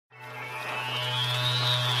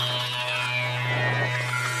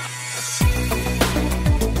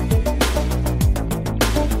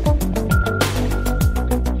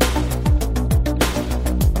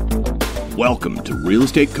Welcome to Real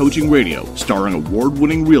Estate Coaching Radio, starring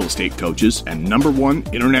award-winning real estate coaches and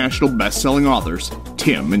 #1 international best-selling authors,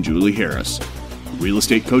 Tim and Julie Harris. Real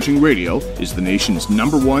Estate Coaching Radio is the nation's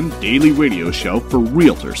 #1 daily radio show for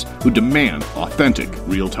realtors who demand authentic,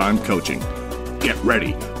 real-time coaching. Get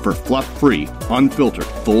ready for fluff-free, unfiltered,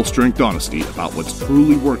 full-strength honesty about what's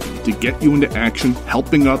truly working to get you into action,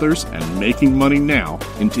 helping others, and making money now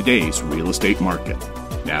in today's real estate market.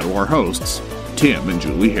 Now to our hosts, Tim and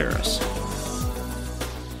Julie Harris.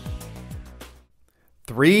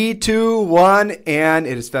 3, 2, 1, and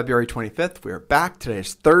it is February 25th. We are back. Today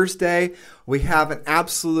is Thursday. We have an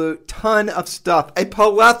absolute ton of stuff, a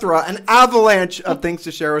plethora, an avalanche of things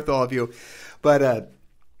to share with all of you. But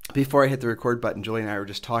before I hit the record button, Julie and I were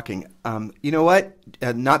just talking. You know what?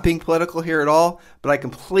 Not being political here at all, but I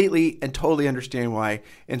completely and totally understand why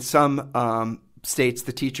in some states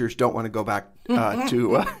the teachers don't want to go back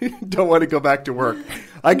don't want to go back to work.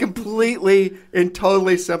 I completely and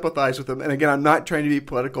totally sympathize with them. And again, I'm not trying to be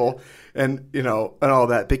political and all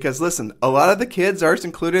that, because listen, a lot of the kids, ours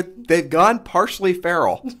included, they've gone partially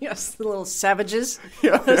feral. Yes, the little savages.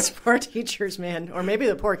 Yeah. Those poor teachers, man. Or maybe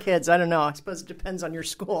the poor kids. I don't know. I suppose it depends on your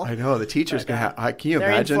school. I know. The teachers can have, can you they're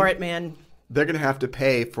imagine? They're in for it, man. They're going to have to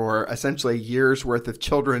pay for essentially a year's worth of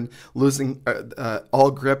children losing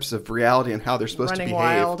all grips of reality and how they're supposed to behave.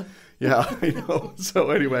 Running wild. Yeah, I know. So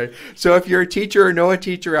anyway, so if you're a teacher or know a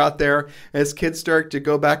teacher out there, as kids start to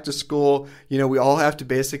go back to school, we all have to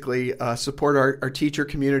basically support our teacher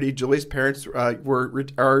community. Julie's parents are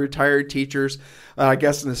retired teachers. I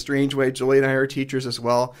guess in a strange way, Julie and I are teachers as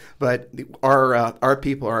well. But our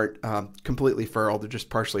people aren't completely feral; they're just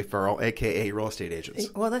partially feral, aka real estate agents.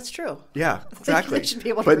 Well, that's true. Yeah, exactly. They should be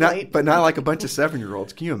able to relate. But not like a bunch of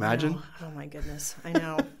 7-year-olds. Can you imagine? Oh my goodness, I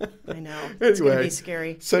know. It's Anyway, going to be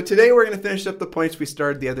scary. So today we're going to finish up the points we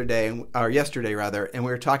started the other day, or yesterday rather, and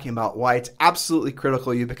we were talking about why it's absolutely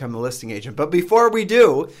critical you become a listing agent. But before we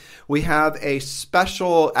do, we have a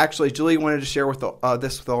special. Actually, Julie wanted to share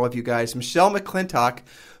this with all of you guys. Michelle McClintock,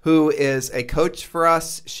 who is a coach for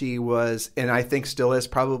us. She was, and I think still is,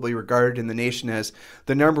 probably regarded in the nation as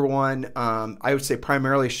the #1, I would say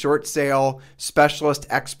primarily short sale specialist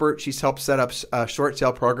expert. She's helped set up short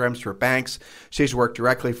sale programs for banks. She's worked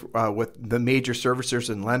directly with the major servicers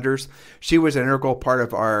and lenders. She was an integral part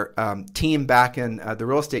of our team back in the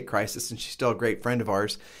real estate crisis, and she's still a great friend of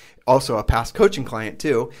ours. Also a past coaching client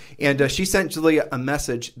too. And she sent Julie a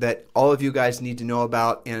message that all of you guys need to know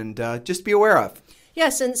about and just be aware of.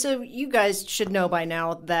 Yes, and so you guys should know by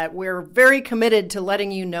now that we're very committed to letting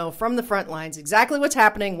you know from the front lines exactly what's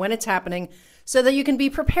happening, when it's happening, so that you can be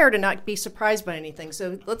prepared and not be surprised by anything.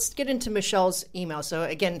 So let's get into Michelle's email. So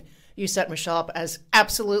again, you set Michelle up as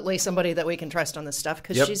absolutely somebody that we can trust on this stuff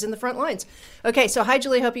because she's in the front lines. Okay, so hi,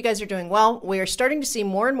 Julie. Hope you guys are doing well. We are starting to see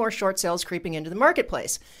more and more short sales creeping into the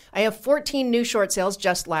marketplace. I have 14 new short sales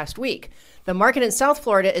just last week. The market in South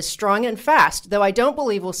Florida is strong and fast. Though I don't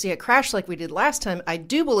believe we'll see a crash like we did last time, I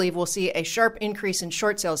do believe we'll see a sharp increase in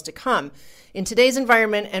short sales to come. In today's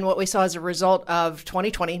environment and what we saw as a result of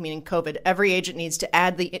 2020, meaning COVID, every agent needs to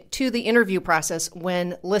add to the interview process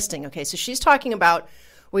when listing. Okay, so she's talking about,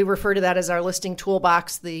 we refer to that as our listing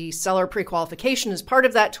toolbox. The seller pre-qualification is part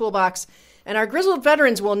of that toolbox. And our grizzled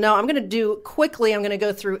veterans will know, I'm going to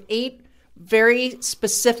go through 8 very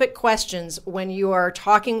specific questions when you are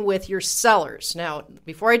talking with your sellers. Now,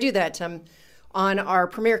 before I do that, on our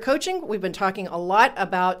Premier Coaching, we've been talking a lot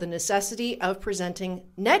about the necessity of presenting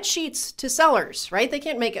net sheets to sellers, right? They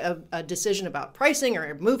can't make a decision about pricing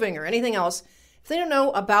or moving or anything else if they don't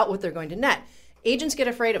know about what they're going to net. Agents get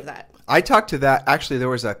afraid of that. I talked to that. Actually, there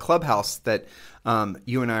was a clubhouse that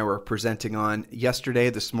you and I were presenting on yesterday,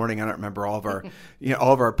 this morning. I don't remember all of our,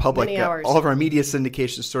 all of our public, all of our media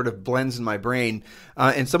syndication sort of blends in my brain.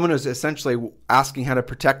 And someone was essentially asking how to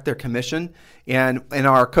protect their commission. And in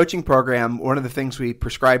our coaching program, one of the things we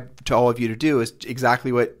prescribe to all of you to do is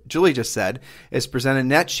exactly what Julie just said, is present a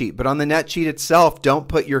net sheet. But on the net sheet itself, don't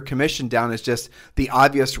put your commission down as just the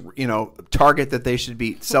obvious, target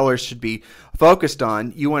that sellers should be focused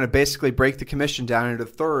on. You want to basically break the commission down into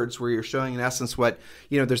thirds, where you're showing in essence what,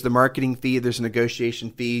 there's the marketing fee, there's a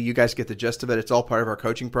negotiation fee. You guys get the gist of it. It's all part of our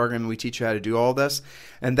coaching program. We teach you how to do all this.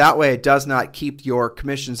 And that way it does not keep your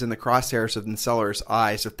commissions in the crosshairs of the seller's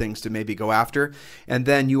eyes of things to maybe go after. And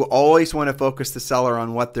then you always want to focus the seller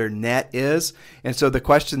on what their net is. And so the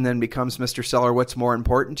question then becomes, Mr. Seller, what's more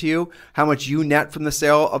important to you? How much you net from the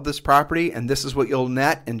sale of this property, and this is what you'll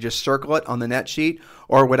net, and just circle it on the net sheet,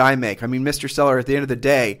 or what I make. I mean, Mr. Seller, at the end of the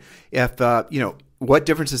day, if what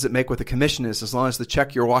difference does it make what the commission is as long as the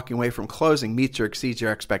check you're walking away from closing meets or exceeds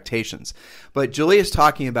your expectations? But Julie is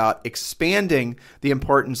talking about expanding the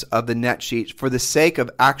importance of the net sheet for the sake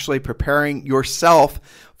of actually preparing yourself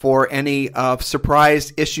for any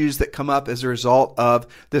surprise issues that come up as a result of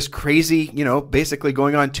this crazy, basically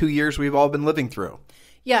going on 2 years we've all been living through.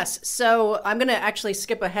 Yes. So I'm going to actually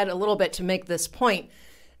skip ahead a little bit to make this point.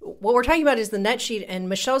 What we're talking about is the net sheet, and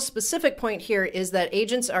Michelle's specific point here is that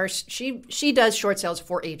agents are, she does short sales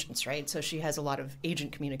for agents, right? So she has a lot of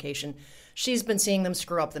agent communication. She's been seeing them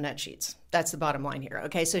screw up the net sheets. That's the bottom line here.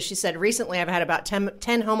 Okay, so she said, recently I've had about 10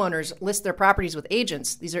 homeowners list their properties with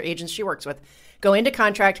agents. These are agents she works with. Go into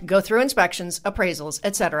contract, go through inspections, appraisals,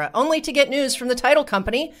 etc., only to get news from the title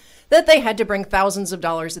company that they had to bring thousands of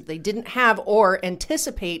dollars that they didn't have or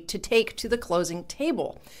anticipate to take to the closing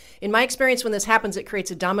table. In my experience, when this happens, it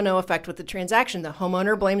creates a domino effect with the transaction. The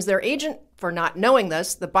homeowner blames their agent for not knowing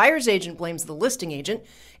this. The buyer's agent blames the listing agent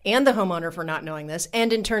and the homeowner for not knowing this,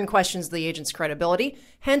 and in turn questions the agent's credibility.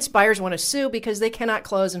 Hence, buyers want to sue because they cannot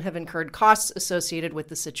close and have incurred costs associated with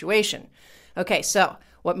the situation. Okay, so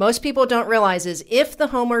what most people don't realize is if the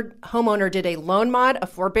homeowner did a loan mod, a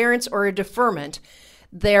forbearance, or a deferment,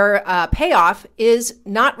 their payoff is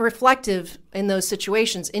not reflective in those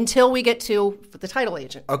situations until we get to the title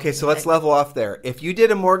agent. Okay, so let's level off there. If you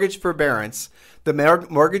did a mortgage forbearance, the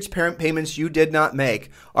mortgage payments you did not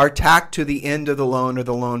make are tacked to the end of the loan or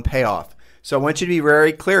the loan payoff. So I want you to be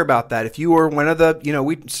very clear about that. If you were one of the,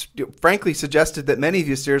 we frankly suggested that many of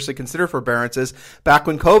you seriously consider forbearances back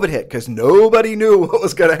when COVID hit because nobody knew what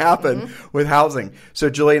was going to happen with housing. So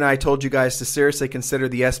Julie and I told you guys to seriously consider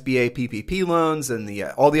the SBA PPP loans and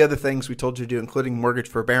all the other things we told you to do, including mortgage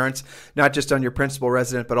forbearance, not just on your principal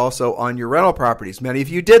resident, but also on your rental properties. Many of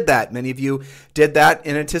you did that. Many of you did that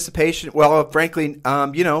in anticipation. Well, frankly,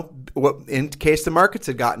 in case the markets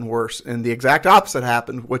had gotten worse, and the exact opposite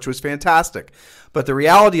happened, which was fantastic. But the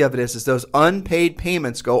reality of it is those unpaid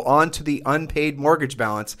payments go on to the unpaid mortgage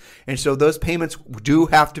balance. And so those payments do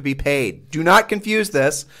have to be paid. Do not confuse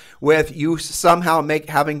this with you somehow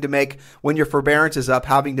having to make, when your forbearance is up,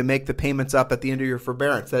 having to make the payments up at the end of your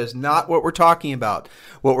forbearance. That is not what we're talking about.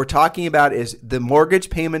 What we're talking about is the mortgage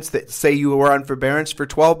payments that say you were on forbearance for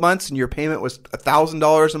 12 months and your payment was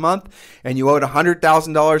 $1,000 a month and you owed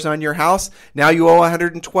 $100,000 on your house. Now you owe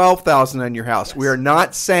 $112,000 on your house. Yes. We are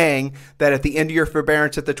not saying that at the end of your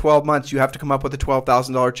forbearance at the 12 months, you have to come up with a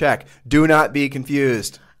 $12,000 check. Do not be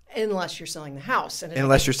confused. Unless you're selling the house.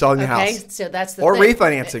 Unless you're selling the house. Okay, so that's the or thing.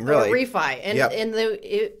 Refinancing, really. Or refi.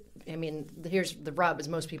 Here's the rub is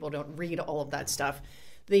most people don't read all of that stuff.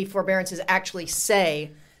 The forbearances actually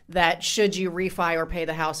say that should you refi or pay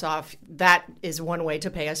the house off, that is one way to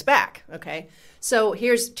pay us back, okay? So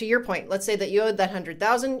here's to your point. Let's say that you owed that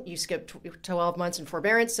 $100,000, you skipped 12 months in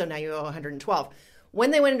forbearance, so now you owe $112,000.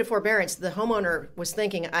 When they went into forbearance, the homeowner was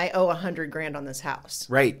thinking, I owe $100,000 on this house.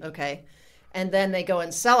 Right. Okay. And then they go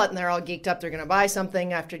and sell it and they're all geeked up. They're going to buy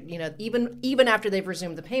something after, even after they've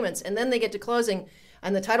resumed the payments. And then they get to closing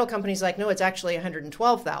and the title company's like, no, it's actually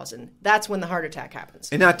 $112,000. That's when the heart attack happens.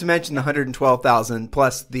 And not to mention the $112,000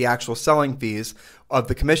 plus the actual selling fees of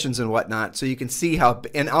the commissions and whatnot. So you can see how,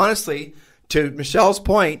 and honestly, to Michelle's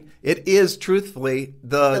point, it is truthfully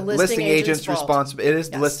the listing agent's responsibility. It is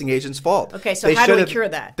the listing agent's fault. Okay, so how do we cure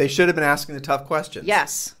that? They should have been asking the tough questions.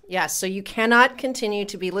 Yes. So you cannot continue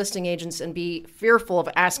to be listing agents and be fearful of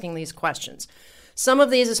asking these questions. Some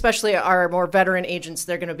of these, especially our more veteran agents,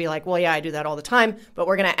 they're going to be like, well, yeah, I do that all the time, but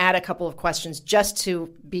we're going to add a couple of questions just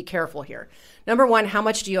to be careful here. Number one, how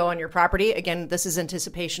much do you owe on your property? Again, this is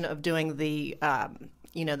anticipation of doing the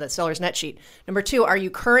the seller's net sheet. Number two, are you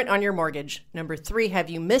current on your mortgage? Number three, have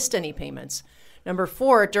you missed any payments? Number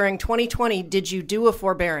four, during 2020, did you do a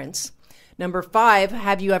forbearance? Number five,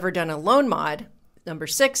 have you ever done a loan mod? Number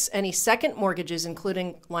six, any second mortgages,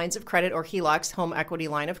 including lines of credit or HELOCs, home equity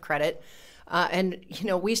line of credit.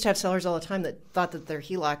 We used to have sellers all the time that thought that their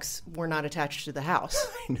HELOCs were not attached to the house.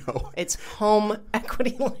 I know. It's home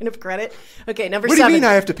equity line of credit. Okay, number seven. What do you mean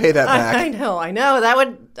I have to pay that back? I know. That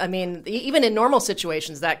would, even in normal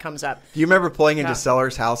situations, that comes up. Do you remember pulling into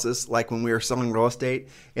sellers' houses, like when we were selling real estate,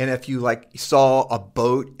 and if you saw a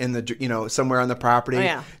boat in the, somewhere on the property? Oh,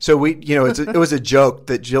 yeah. So it was a joke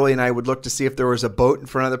that Jilly and I would look to see if there was a boat in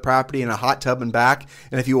front of the property and a hot tub in back.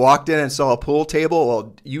 And if you walked in and saw a pool table,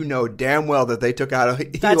 well, damn well that they took out a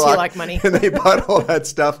HELOC. That's HELOC money. And they bought all that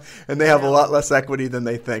stuff, and they have a lot less equity than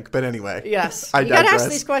they think. But anyway. Yes. You got to ask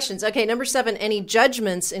these questions. Okay, number seven, any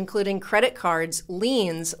judgments, including credit cards,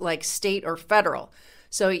 liens, like state or federal.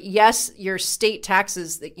 So yes, your state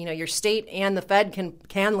taxes, your state and the Fed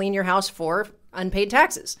can lien your house for unpaid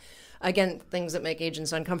taxes. Again, things that make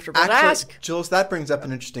agents uncomfortable to Actually, ask. Jules, that brings up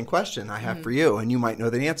an interesting question I have for you, and you might know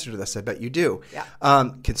the answer to this. I bet you do. Yeah.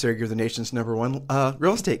 Consider you're the nation's number one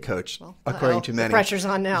real estate coach, according to many. The pressure's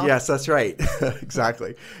on now. Yes, that's right.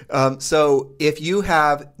 Exactly. So if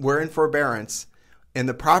we're in forbearance, and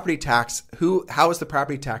the property tax, how is the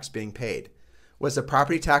property tax being paid? Was the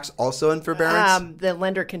property tax also in forbearance? The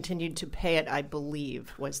lender continued to pay it, I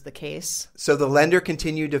believe, was the case. So the lender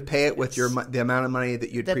continued to pay it with the amount of money that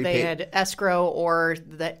you'd prepaid? That they had escrow, or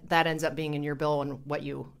that ends up being in your bill and what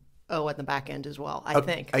you owe at the back end as well, I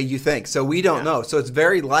think. You think. So we don't know. So it's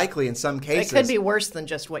very likely in some cases. It could be worse than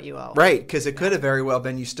just what you owe. Right, because it could have very well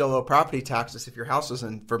been you still owe property taxes if your house was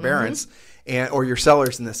in forbearance, or your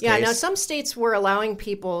sellers in this case. Yeah, now some states were allowing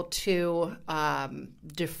people to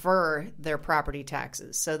defer their property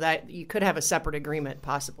taxes so that you could have a separate agreement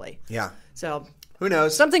possibly. Yeah. So who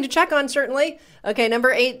knows? Something to check on, certainly. Okay,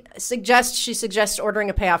 number 8, she suggests ordering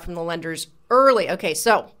a payoff from the lenders early. Okay,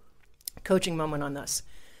 so coaching moment on this.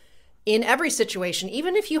 In every situation,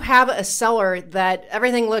 even if you have a seller that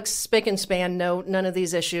everything looks spick and span, none of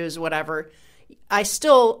these issues, whatever,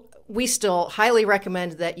 we still highly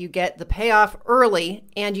recommend that you get the payoff early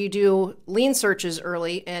and you do lien searches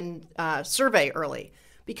early and survey early,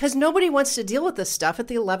 because nobody wants to deal with this stuff at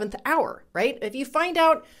the 11th hour, right? If you find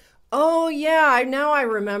out, oh yeah, now I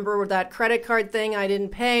remember that credit card thing I didn't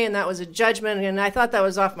pay and that was a judgment and I thought that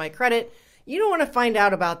was off my credit. You don't want to find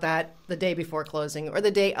out about that the day before closing or the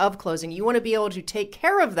day of closing. You want to be able to take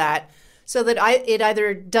care of that so that it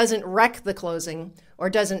either doesn't wreck the closing or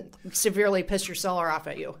doesn't severely piss your seller off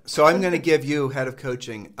at you. So I'm going to give you, head of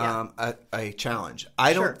coaching, a challenge.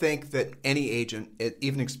 I don't think that any agent,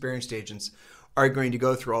 even experienced agents, are going to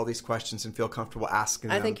go through all these questions and feel comfortable asking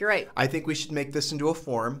them. I think you're right. I think we should make this into a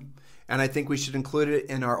form. And I think we should include it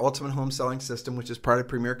in our ultimate home selling system, which is part of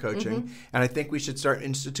Premier Coaching. And I think we should start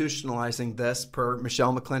institutionalizing this, per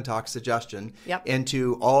Michelle McClintock's suggestion,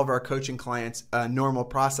 into all of our coaching clients' normal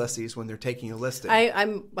processes when they're taking a listing.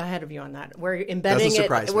 I'm ahead of you on that. We're embedding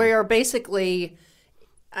it. We are basically,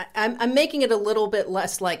 I'm making it a little bit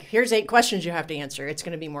less like, here's 8 questions you have to answer. It's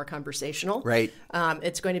going to be more conversational. Right.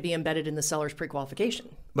 It's going to be embedded in the seller's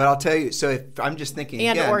pre-qualification. But I'll tell you, so if I'm just thinking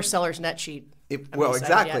or seller's net sheet.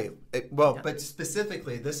 Exactly. But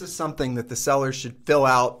specifically, this is something that the seller should fill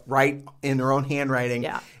out right in their own handwriting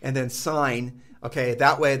and then sign. Okay,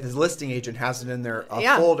 that way the listing agent has it in their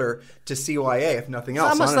folder to CYA, if nothing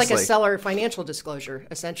else. It's almost honestly. like a seller financial disclosure,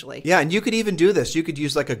 essentially. Yeah, and you could even do this. You could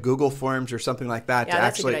use like a Google Forms or something like that to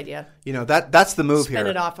that's actually. A good idea. You know, that's the move Spin here. Spin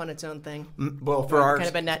it off on its own thing. Well, for our kind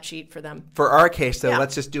of a net sheet for them. For our case, though,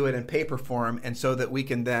 let's just do it in paper form, and so that we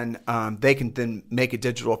can then they can then make it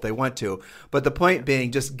digital if they want to. But the point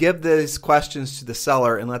being, just give these questions to the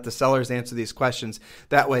seller and let the sellers answer these questions.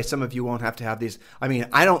 That way, some of you won't have to have these. I mean,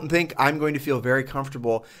 I don't think I'm going to feel very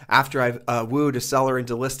comfortable after I've wooed a seller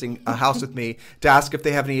into listing a house with me to ask if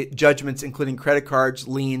they have any judgments, including credit cards,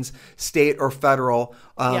 liens, state or federal,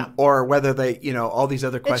 or whether they, all these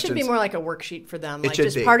other questions. It should be more like a worksheet for them. Like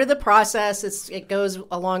just part of the process. It goes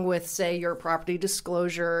along with, say, your property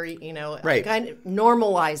disclosure, kind of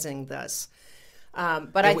normalizing this.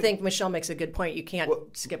 But I think Michelle makes a good point. You can't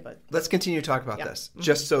skip it. Let's continue to talk about this,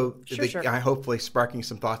 just so hopefully sparking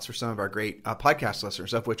some thoughts for some of our great podcast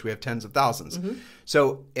listeners, of which we have tens of thousands.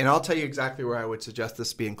 So, and I'll tell you exactly where I would suggest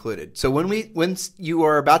this be included. So when you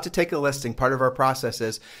are about to take a listing, part of our process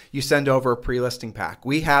is you send over a pre-listing pack.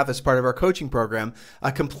 We have, as part of our coaching program,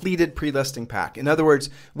 a completed pre-listing pack. In other words,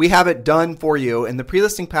 we have it done for you, and the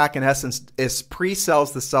pre-listing pack, in essence, is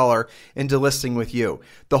pre-sells the seller into listing with you.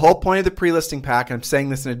 The whole point of the pre-listing pack, and I'm saying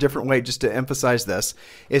this in a different way just to emphasize this,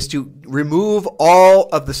 is to remove all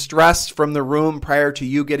of the stress from the room prior to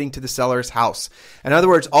you getting to the seller's house. In other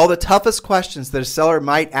words, all the toughest questions that a seller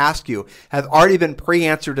might ask you have already been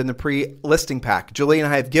pre-answered in the pre-listing pack. Julie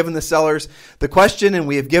and I have given the sellers the question, and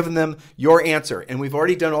we have given them your answer. And we've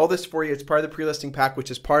already done all this for you. It's part of the pre-listing pack,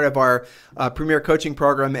 which is part of our Premier Coaching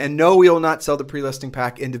Program. And no, we will not sell the pre-listing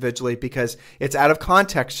pack individually because it's out of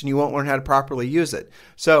context and you won't learn how to properly use it.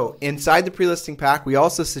 So inside the pre-listing pack, we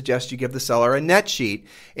also suggest you give the seller a net sheet.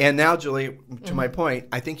 And now, Julie, to my point,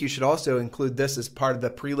 I think you should also include this as part of the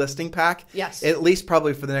pre-listing pack. Yes. At least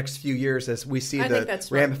probably for the next few years as we see the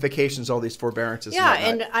ramifications, all these forbearances. Yeah,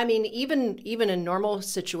 and I mean, even in normal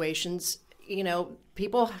situations,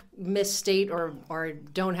 people misstate or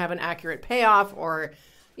don't have an accurate payoff, or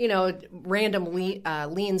random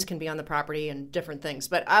liens can be on the property and different things.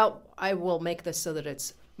 But I will make this so that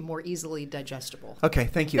it's more easily digestible. Okay,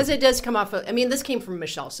 thank you. Because it does come off this came from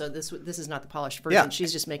Michelle, so this is not the polished version. Yeah.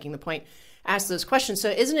 She's just making the point. Ask those questions. So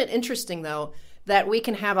isn't it interesting, though, that we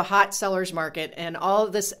can have a hot seller's market and all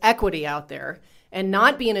of this equity out there and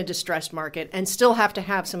not be in a distressed market and still have to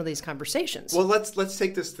have some of these conversations. Well, let's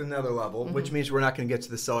take this to another level, which means we're not going to get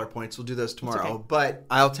to the seller points. We'll do those tomorrow. Okay. But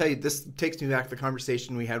I'll tell you, this takes me back to the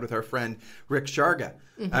conversation we had with our friend Rick Sharga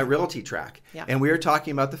at Realty Track. Yeah. And we were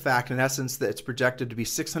talking about the fact, in essence, that it's projected to be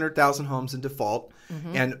 600,000 homes in default,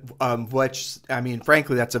 and which, I mean,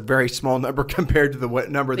 frankly, that's a very small number compared to the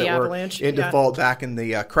number that were in default back in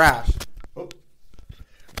the crash.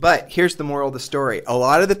 But here's the moral of the story. A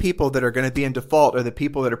lot of the people that are going to be in default are the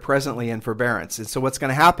people that are presently in forbearance. And so what's going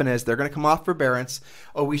to happen is they're going to come off forbearance.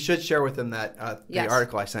 Oh, we should share with them that the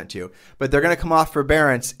article I sent you. But they're going to come off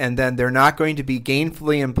forbearance, and then they're not going to be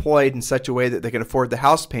gainfully employed in such a way that they can afford the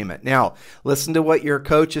house payment. Now, listen to what your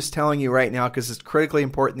coach is telling you right now, because it's critically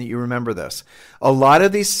important that you remember this. A lot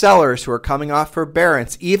of these sellers who are coming off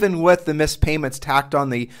forbearance, even with the missed payments tacked on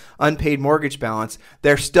the unpaid mortgage balance,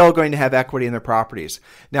 they're still going to have equity in their properties.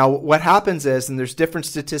 Now, what happens is, and there's different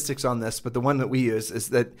statistics on this, but the one that we use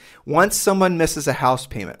is that once someone misses a house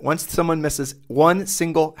payment, once someone misses one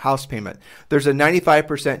single house payment, there's a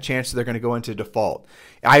 95% chance that they're going to go into default.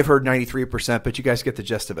 I've heard 93%, but you guys get the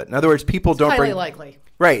gist of it. In other words, people don't bring... It's highly likely.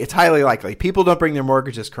 Right, it's highly likely. People don't bring their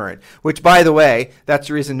mortgages current, which, by the way, that's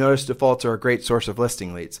the reason notice defaults are a great source of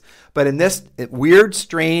listing leads. But in this weird,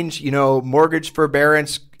 strange, mortgage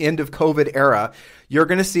forbearance, end of COVID era, you're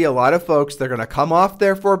going to see a lot of folks that are going to come off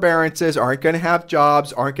their forbearances, aren't going to have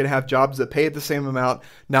jobs that pay the same amount,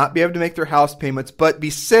 not be able to make their house payments, but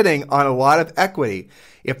be sitting on a lot of equity.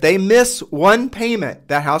 If they miss one payment,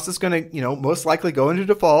 that house is going to, most likely go into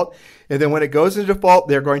default. And then when it goes into default,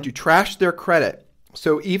 they're going to trash their credit.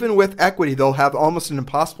 So even with equity, they'll have almost an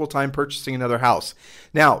impossible time purchasing another house.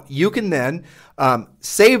 Now, you can then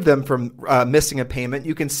save them from missing a payment.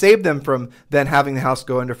 You can save them from then having the house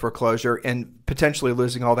go into foreclosure and potentially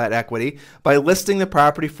losing all that equity by listing the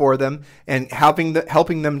property for them and helping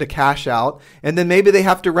them to cash out. And then maybe they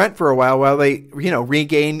have to rent for a while they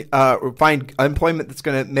regain or find employment that's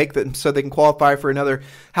going to make them so they can qualify for another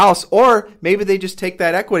house. Or maybe they just take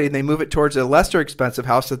that equity and they move it towards a lesser expensive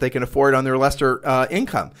house that they can afford on their lesser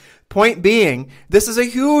income. Point being, this is a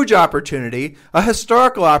huge opportunity, a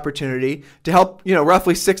historical opportunity to help,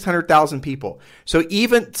 roughly 600,000 people. So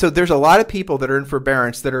there's a lot of people that are in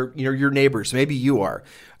forbearance that are, your neighbors, maybe you are.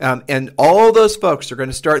 And all those folks are going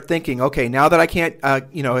to start thinking, okay, now that I can't,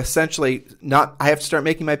 essentially I have to start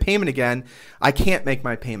making my payment again. I can't make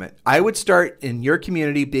my payment. I would start in your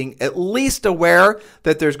community being at least aware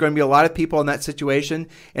that there's going to be a lot of people in that situation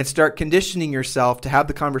and start conditioning yourself to have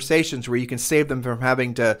the conversations where you can save them from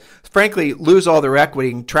having to, frankly, lose all their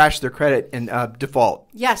equity and trash their credit and default.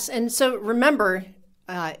 Yes. And so remember,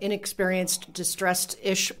 inexperienced,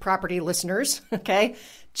 distressed-ish property listeners, okay?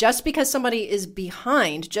 Just because somebody is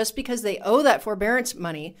behind, just because they owe that forbearance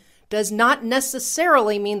money, does not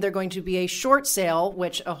necessarily mean they're going to be a short sale,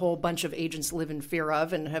 which a whole bunch of agents live in fear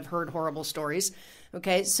of and have heard horrible stories.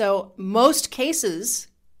 Okay, so most cases,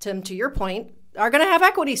 Tim, to your point, are going to have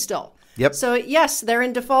equity still. Yep. So yes, they're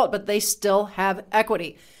in default, but they still have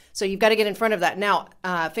equity. So you've got to get in front of that. Now,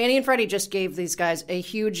 Fannie and Freddie just gave these guys a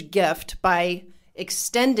huge gift by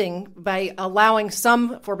allowing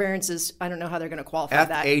some forbearances. I don't know how they're going to qualify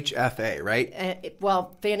that. FHFA, right?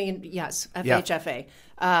 Fannie, yes, FHFA,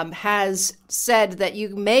 has said that you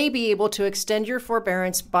may be able to extend your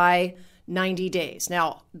forbearance by 90 days.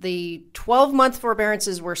 Now, the 12-month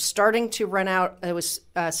forbearances were starting to run out. It was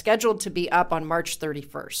scheduled to be up on March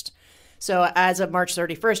 31st. So as of March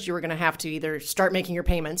 31st, you were going to have to either start making your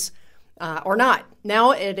payments or not.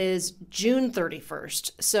 Now it is June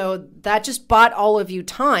 31st. So that just bought all of you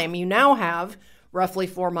time. You now have roughly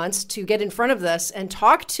 4 months to get in front of this and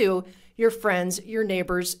talk to your friends, your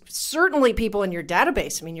neighbors, certainly people in your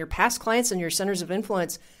database. I mean, your past clients and your centers of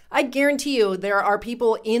influence. I guarantee you there are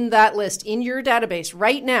people in that list in your database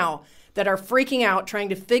right now that are freaking out, trying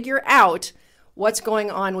to figure out what's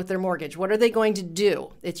going on with their mortgage. What are they going to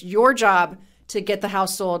do? It's your job to get the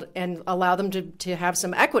house sold and allow them to have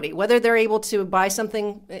some equity. Whether they're able to buy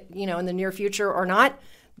something, in the near future or not,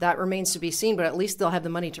 that remains to be seen, but at least they'll have the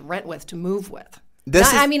money to rent with, to move with.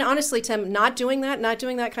 Honestly, Tim, not doing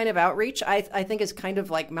that kind of outreach, I think is kind of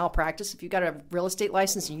like malpractice. If you've got a real estate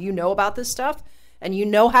license and you know about this stuff and you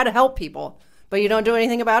know how to help people, but you don't do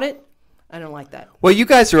anything about it, I don't like that. Well, you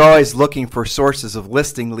guys are always looking for sources of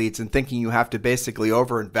listing leads and thinking you have to basically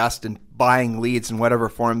overinvest and buying leads in whatever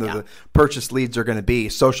form the purchase leads are going to be,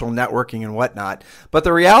 social networking and whatnot. But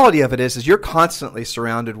the reality of it is you're constantly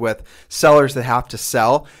surrounded with sellers that have to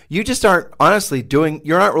sell. You just aren't honestly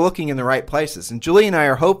you're not looking in the right places. And Julie and I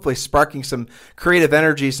are hopefully sparking some creative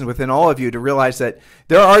energies within all of you to realize that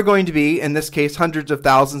there are going to be, in this case, hundreds of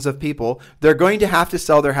thousands of people. They're going to have to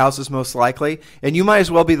sell their houses most likely, and you might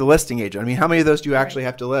as well be the listing agent. I mean, how many of those do you actually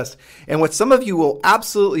have to list? And what some of you will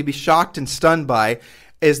absolutely be shocked and stunned by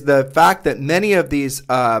is the fact that many of these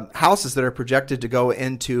houses that are projected to go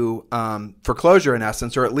into foreclosure, in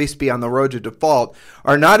essence, or at least be on the road to default,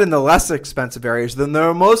 are not in the less expensive areas than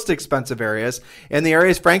the most expensive areas, and the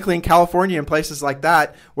areas, frankly, in California and places like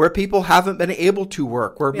that, where people haven't been able to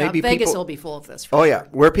work, where maybe Vegas will be full of this.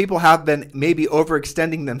 Where people have been maybe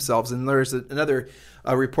overextending themselves. And there's another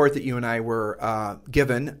report that you and I were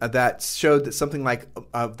given that showed that something like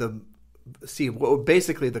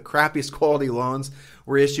basically the crappiest quality loans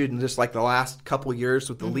were issued in just like the last couple years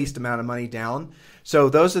with the least amount of money down. So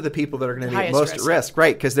those are the people that are going to be at most at risk,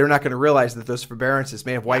 right? Because they're not going to realize that those forbearances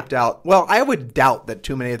may have wiped out. Well, I would doubt that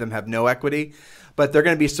too many of them have no equity, but they're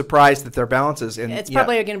going to be surprised that their balances. And it's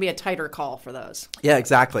probably going to be a tighter call for those. Yeah,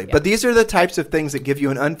 exactly. Yeah. But these are the types of things that give you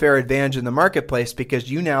an unfair advantage in the marketplace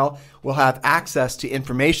because you now will have access to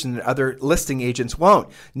information that other listing agents won't.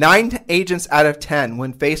 9 agents out of 10,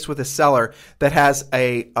 when faced with a seller that has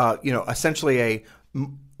essentially a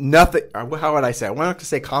nothing, how would I say? I want not to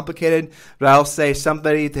say complicated, but I'll say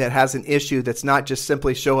somebody that has an issue that's not just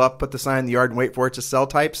simply show up, put the sign in the yard and wait for it to sell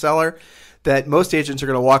type seller, that most agents are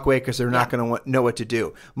going to walk away because they're not going to know what to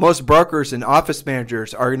do. Most brokers and office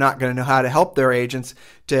managers are not going to know how to help their agents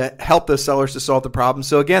to help those sellers to solve the problem.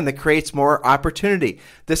 So again, that creates more opportunity.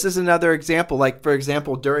 This is another example. Like, for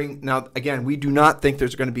example, now, again, we do not think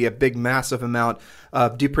there's going to be a big, massive amount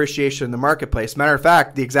of depreciation in the marketplace. Matter of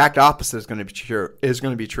fact, the exact opposite is going to be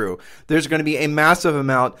true. There's going to be a massive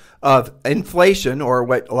amount of inflation, or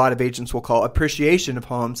what a lot of agents will call appreciation of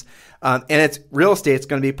homes. And it's real estate. It's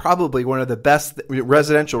going to be probably one of the best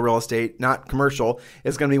residential real estate, not commercial.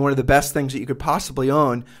 It's going to be one of the best things that you could possibly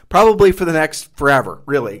own, probably for the next forever,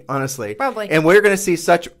 really, honestly. Probably. And we're going to see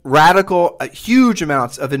such radical, huge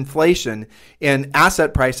amounts of inflation in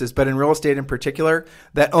asset prices, but in real estate in particular,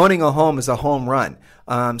 that owning a home is a home run.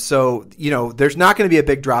 So, there's not going to be a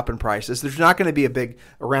big drop in prices. There's not going to be a big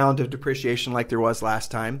round of depreciation like there was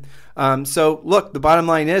last time. So look, the bottom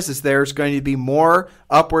line is there's going to be more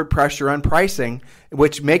upward pressure on pricing,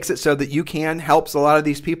 which makes it so that you helps a lot of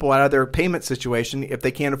these people out of their payment situation if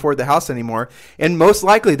they can't afford the house anymore. And most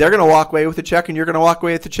likely they're going to walk away with a check, and you're going to walk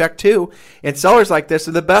away with a check too. And sellers like this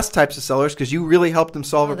are the best types of sellers because you really help them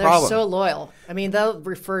solve a problem. They're so loyal. I mean, they'll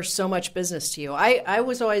refer so much business to you. I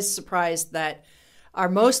was always surprised that our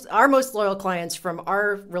most loyal clients from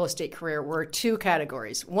our real estate career were 2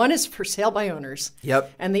 categories. One is for sale by owners.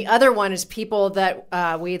 Yep. And the other one is people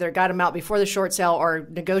that we either got them out before the short sale or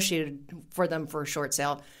negotiated for them for a short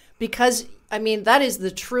sale. Because, I mean, that is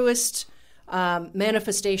the truest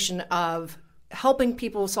manifestation of helping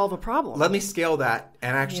people solve a problem. Let me scale that.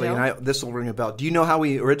 And actually, this will ring a bell. Do you know how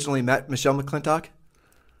we originally met Michelle McClintock?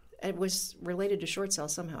 It was related to short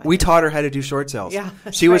sales somehow. We taught her how to do short sales. Yeah,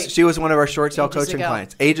 she was one of our short sale coaching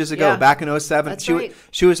clients ages ago, back in 2007. That's right.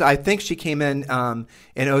 She was I think she came in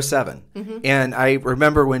 2007. Mm-hmm. And I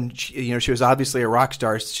remember when she was obviously a rock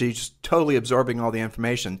star. She's totally absorbing all the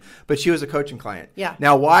information, but she was a coaching client. Yeah.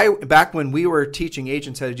 Now, back when we were teaching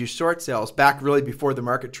agents how to do short sales, back really before the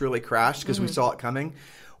market truly crashed because we saw it coming.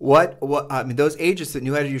 Those agents that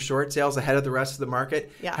knew how to do short sales ahead of the rest of the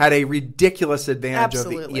market had a ridiculous advantage.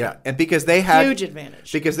 Absolutely. And because they had huge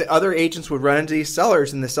advantage. Because the other agents would run into these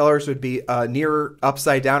sellers, and the sellers would be near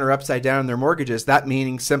upside down in their mortgages. That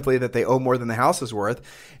meaning simply that they owe more than the house is worth,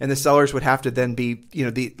 and the sellers would have to then be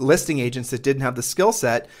the listing agents that didn't have the skill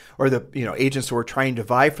set, or the agents who were trying to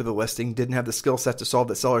vie for the listing didn't have the skill set to solve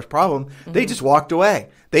the seller's problem. Mm-hmm. They just walked away.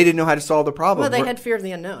 They didn't know how to solve the problem. Well, they had fear of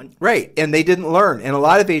the unknown. Right, and they didn't learn. And a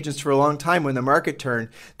lot of agents for a long time, when the market turned,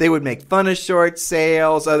 they would make fun of short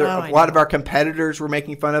sales. A lot of our competitors were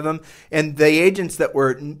making fun of them. And the agents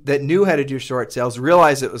that knew how to do short sales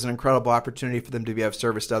realized it was an incredible opportunity for them to be of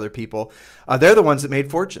service to other people. They're the ones that made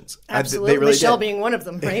fortunes. Absolutely. They really Michelle did. being one of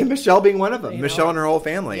them, right? Michelle being one of them. Michelle and her whole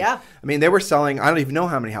family. Yeah. I mean, they were selling, I don't even know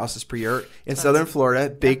how many houses per year in Southern Florida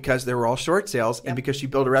because they were all short sales and because she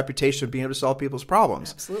built a reputation of being able to solve people's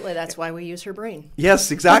problems. Absolutely. That's why we use her brain.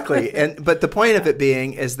 Yes, exactly. But the point of it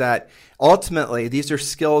being is that ultimately these are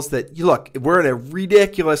skills that, look, we're in a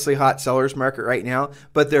ridiculously hot seller's market right now,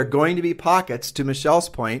 but there are going to be pockets, to Michelle's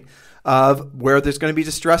point, of where there's going to be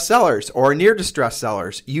distressed sellers or near distressed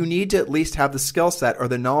sellers. You need to at least have the skill set or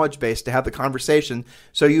the knowledge base to have the conversation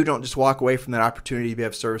so you don't just walk away from that opportunity to be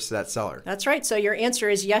of service to that seller. That's right. So your answer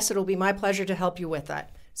is yes, it'll be my pleasure to help you with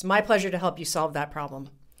that. It's my pleasure to help you solve that problem.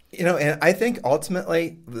 And I think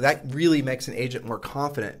ultimately that really makes an agent more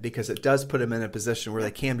confident because it does put them in a position where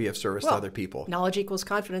they can be of service to other people. Knowledge equals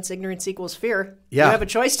confidence, ignorance equals fear. Yeah. You have a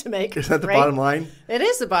choice to make. Is that the bottom line? It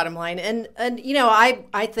is the bottom line. And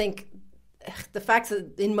I think the fact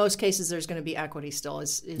that in most cases there's going to be equity still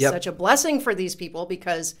is such a blessing for these people,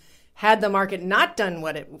 because had the market not done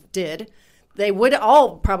what it did, they would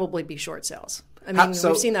all probably be short sales. I mean,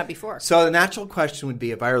 we've seen that before. So the natural question would be,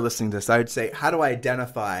 if I were listening to this, I would say, how do I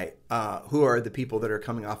identify who are the people that are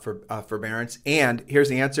coming off for forbearance? And here's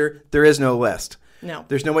the answer. There is no list. No.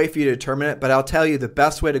 There's no way for you to determine it, but I'll tell you the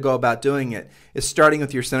best way to go about doing it is starting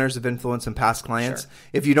with your centers of influence and past clients. Sure.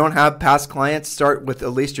 If you don't have past clients, start with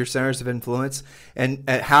at least your centers of influence and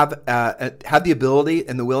have the ability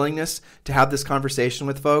and the willingness to have this conversation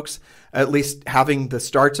with folks, at least having the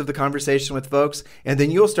starts of the conversation with folks, and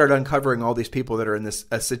then you'll start uncovering all these people that are in this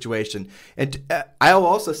situation. And I'll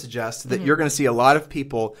also suggest that you're going to see a lot of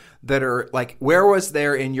people that are like, where was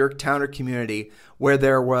there in your town or community where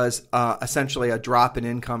there was essentially a drop in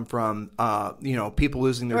income from people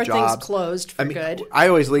losing their jobs. Things closed for good. I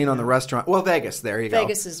always lean on the restaurant. Well, Vegas, there you go.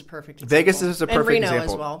 Vegas is a perfect example. Vegas is a perfect Reno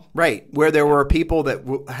example. As well. Right, where there were people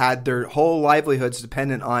that had their whole livelihoods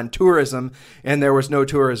dependent on tourism, and there was no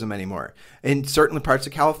tourism anymore. In certain parts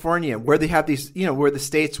of California, where they have these, where the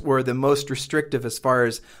states were the most restrictive as far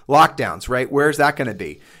as lockdowns, right? Where's that going to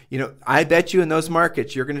be? I bet you in those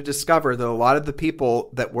markets, you're going to discover that a lot of the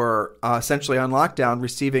people that were essentially on lockdown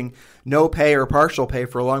receiving no pay or partial pay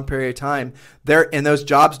for a long period of time, and those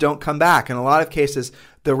jobs don't come back. In a lot of cases,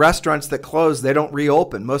 the restaurants that close, they don't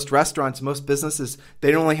reopen. Most restaurants, most businesses,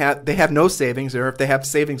 they have no savings, or if they have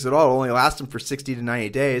savings at all, it only lasts them for 60 to 90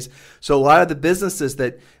 days. So a lot of the businesses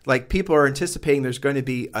that, like, people are anticipating there's going to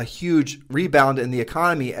be a huge rebound in the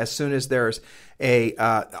economy as soon as there's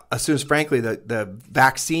frankly the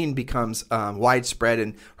vaccine becomes widespread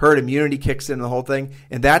and herd immunity kicks in, the whole thing.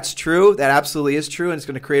 And that's true. That absolutely is true. And it's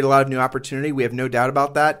going to create a lot of new opportunity. We have no doubt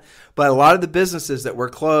about that. But a lot of the businesses that were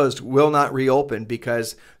closed will not reopen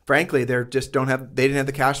because, frankly, they didn't have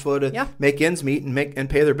the cash flow to make ends meet and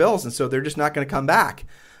pay their bills. And so they're just not going to come back.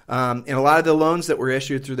 And a lot of the loans that were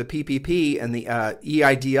issued through the PPP and the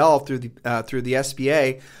EIDL through the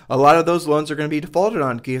SBA, a lot of those loans are going to be defaulted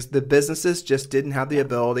on because the businesses just didn't have the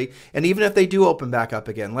ability. And even if they do open back up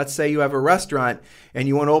again, let's say you have a restaurant and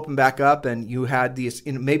you want to open back up, and you had these,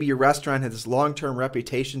 maybe your restaurant had this long-term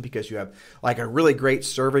reputation because you have like a really great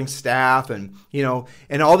serving staff, and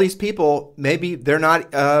and all these people, maybe they're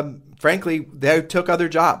not, frankly, they took other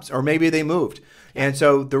jobs, or maybe they moved. And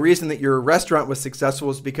so the reason that your restaurant was successful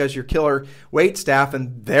is because your killer wait staff,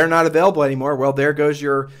 and they're not available anymore. Well, there goes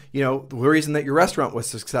your, the reason that your restaurant was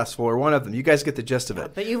successful, or one of them. You guys get the gist of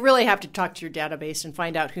it. But you really have to talk to your database and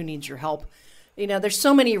find out who needs your help. There's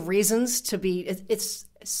so many reasons to be. It's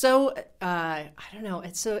so I don't know.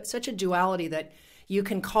 It's such a duality that you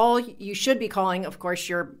can call. You should be calling, of course,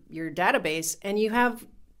 your database, and you have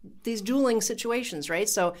these dueling situations, right?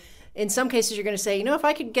 So in some cases, you're going to say, if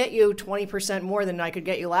I could get you 20% more than I could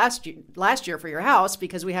get you last year for your house,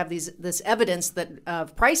 because we have this evidence that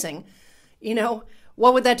of pricing,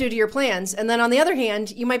 what would that do to your plans? And then on the other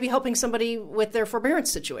hand, you might be helping somebody with their forbearance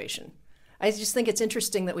situation. I just think it's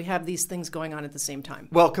interesting that we have these things going on at the same time.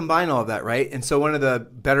 Well, combine all of that, right? And so one of the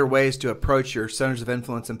better ways to approach your centers of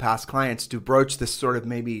influence and past clients to broach this sort of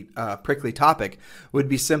maybe prickly topic would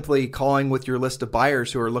be simply calling with your list of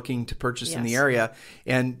buyers who are looking to purchase in the area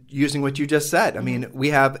and using what you just said. I mean, we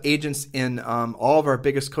have agents in all of our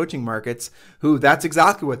biggest coaching markets who that's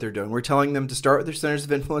exactly what they're doing. We're telling them to start with their centers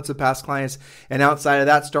of influence and past clients, and outside of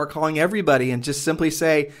that, start calling everybody and just simply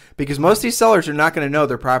say, because most of these sellers are not going to know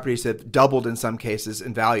their properties have doubled in some cases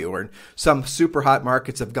in value, or in some super hot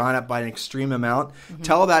markets have gone up by an extreme amount.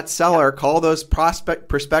 Tell that seller, call those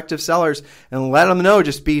prospective sellers and let them know,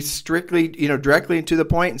 just be strictly, directly and to the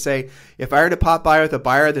point, and say, if I were to pop by with a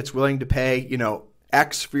buyer that's willing to pay,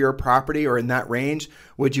 X for your property or in that range,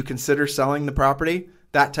 would you consider selling the property?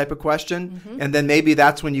 That type of question. And then maybe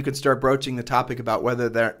that's when you can start broaching the topic about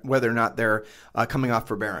whether or not they're coming off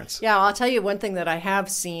forbearance. Yeah, I'll tell you one thing that I have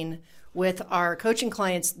seen with our coaching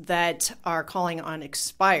clients that are calling on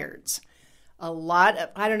expireds.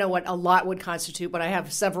 I don't know what a lot would constitute, but I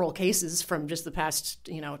have several cases from just the past,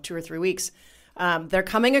 2 or 3 weeks they're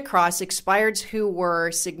coming across expireds who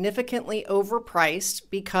were significantly overpriced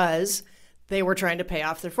because they were trying to pay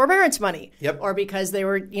off their forbearance money, or because they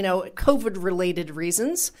were, COVID-related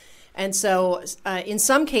reasons. And so in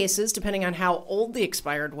some cases, depending on how old the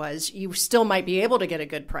expired was, you still might be able to get a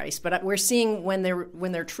good price. But we're seeing when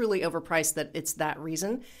they're truly overpriced that it's that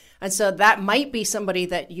reason. And so that might be somebody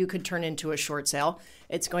that you could turn into a short sale.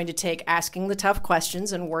 It's going to take asking the tough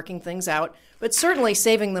questions and working things out, but certainly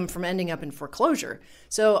saving them from ending up in foreclosure.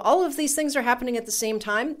 So all of these things are happening at the same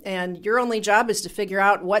time, and your only job is to figure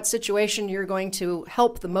out what situation you're going to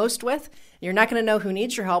help the most with. You're not going to know who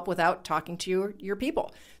needs your help without talking to your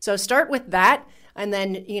people. So start with that, and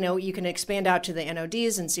then you can expand out to the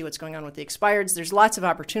NODs and see what's going on with the expireds. There's lots of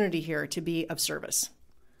opportunity here to be of service.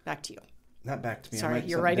 Back to you. Not back to me. Sorry,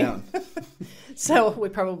 you're writing. So we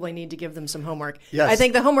probably need to give them some homework. Yes. I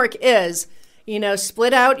think the homework is,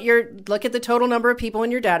 split out look at the total number of people in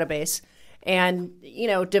your database and,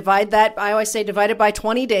 divide that. I always say divide it by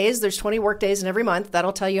 20 days. There's 20 work days in every month.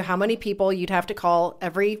 That'll tell you how many people you'd have to call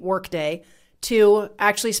every work day to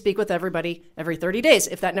actually speak with everybody every 30 days.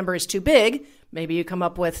 If that number is too big, maybe you come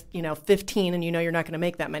up with, 15 and you're not going to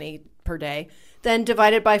make that many per day. Then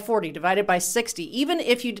divide it by 40, divide it by 60. Even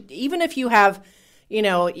if you have,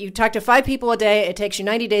 you talk to 5 people a day, it takes you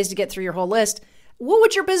 90 days to get through your whole list. What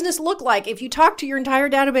would your business look like if you talk to your entire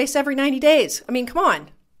database every 90 days? I mean, come on.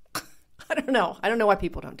 I don't know. I don't know why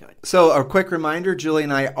people don't do it. So a quick reminder, Julie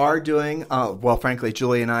and I are doing, frankly,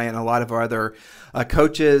 Julie and I and a lot of our other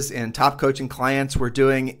coaches and top coaching clients, we're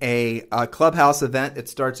doing a clubhouse event. It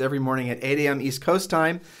starts every morning at 8 a.m. East Coast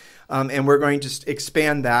time. And we're going to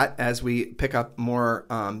expand that as we pick up more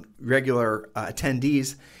regular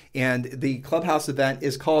attendees. And the clubhouse event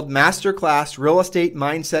is called Masterclass Real Estate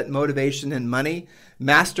Mindset, Motivation, and Money.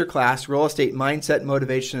 Masterclass Real Estate Mindset,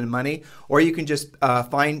 Motivation, and Money. Or you can just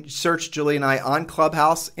search Julie and I on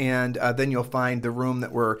Clubhouse, and then you'll find the room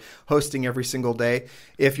that we're hosting every single day.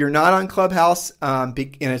 If you're not on Clubhouse, and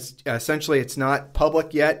it's not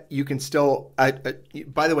public yet, you can still.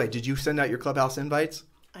 By the way, did you send out your Clubhouse invites?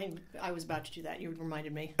 I was about to do that. You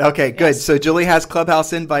reminded me. Okay, good. Yes. So Julie has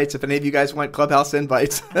Clubhouse invites. If any of you guys want Clubhouse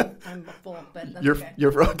invites. I'm full, but that's okay.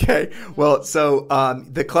 You're okay. Well, so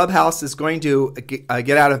the Clubhouse is going to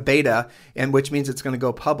get out of beta, and which means it's going to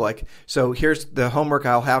go public. So here's the homework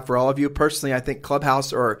I'll have for all of you. Personally, I think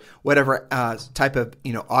Clubhouse or whatever type of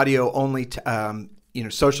audio only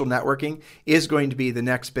social networking is going to be the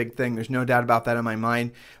next big thing. There's no doubt about that in my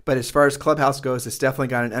mind. But as far as Clubhouse goes, it's definitely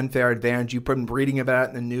got an unfair advantage. You've been reading about it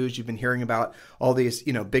in the news. You've been hearing about all these,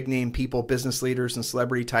 big name people, business leaders and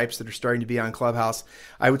celebrity types that are starting to be on Clubhouse.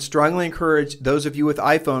 I would strongly encourage those of you with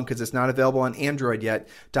iPhone, because it's not available on Android yet,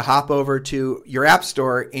 to hop over to your app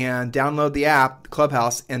store and download the app,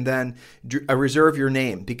 Clubhouse, and then reserve your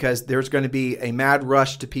name, because there's going to be a mad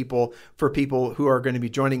rush to people who are going to be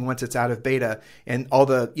joining once it's out of beta, and all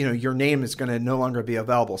the, your name is going to no longer be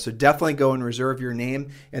available. So definitely go and reserve your name,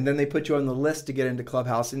 and then they put you on the list to get into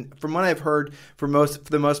Clubhouse. And from what I've heard, for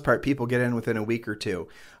the most part, people get in within a week or two.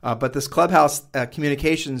 But this Clubhouse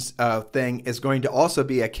communications thing is going to also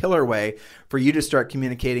be a killer way for you to start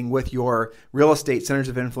communicating with your real estate centers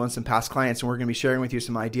of influence and past clients. And we're going to be sharing with you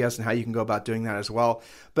some ideas on how you can go about doing that as well.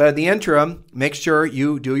 But in the interim, make sure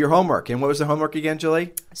you do your homework. And what was the homework again,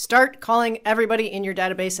 Julie? Start calling everybody in your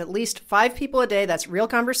database, at least 5 people a day. That's real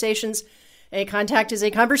conversations. A contact is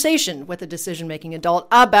a conversation with a decision-making adult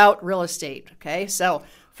about real estate. Okay, so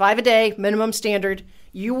 5 a day, minimum standard.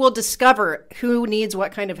 You will discover who needs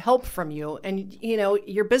what kind of help from you. And,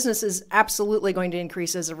 your business is absolutely going to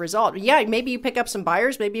increase as a result. Yeah, maybe you pick up some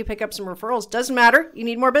buyers, maybe you pick up some referrals. Doesn't matter. You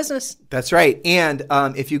need more business. That's right. And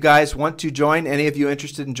if you guys want to join, any of you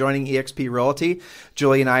interested in joining eXp Realty,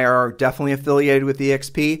 Julie and I are definitely affiliated with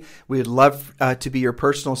eXp. We would love to be your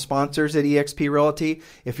personal sponsors at eXp Realty.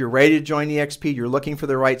 If you're ready to join eXp, you're looking for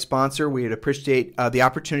the right sponsor, we would appreciate the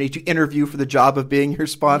opportunity to interview for the job of being your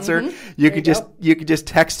sponsor. Mm-hmm. You could just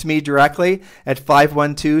text me directly at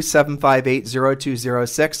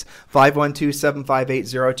 512-758-0206,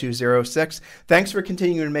 512-758-0206. Thanks for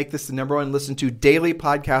continuing to make this the number one listened to daily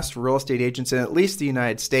podcast for real estate agents in at least the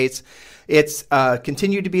United States. It's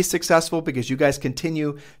continued to be successful because you guys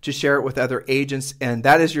continue to share it with other agents, and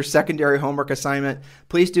that is your secondary homework assignment.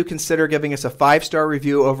 Please do consider giving us a 5-star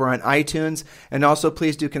review over on iTunes, and also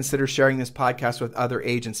please do consider sharing this podcast with other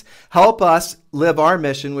agents. Help us live our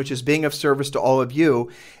mission, which is being of service to all of you,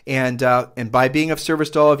 and by being of service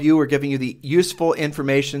to all of you, we're giving you the useful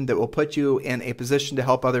information that will put you in a position to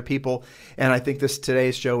help other people, and I think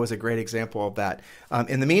today's show was a great example of that.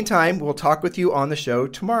 In the meantime, we'll talk with you on the show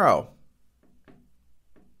tomorrow.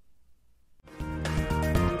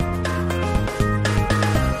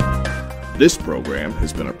 This program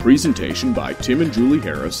has been a presentation by Tim and Julie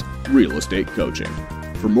Harris, Real Estate Coaching.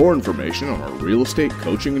 For more information on our real estate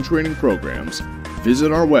coaching and training programs,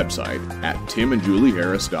 visit our website at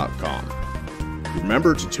timandjulieharris.com.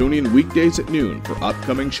 Remember to tune in weekdays at noon for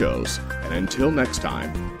upcoming shows, and until next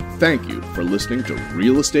time, thank you for listening to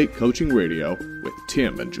Real Estate Coaching Radio with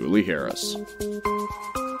Tim and Julie Harris.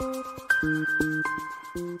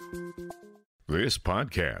 This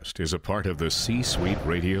podcast is a part of the C-Suite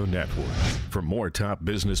Radio Network. For more top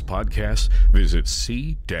business podcasts, visit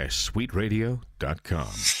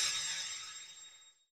c-suiteradio.com.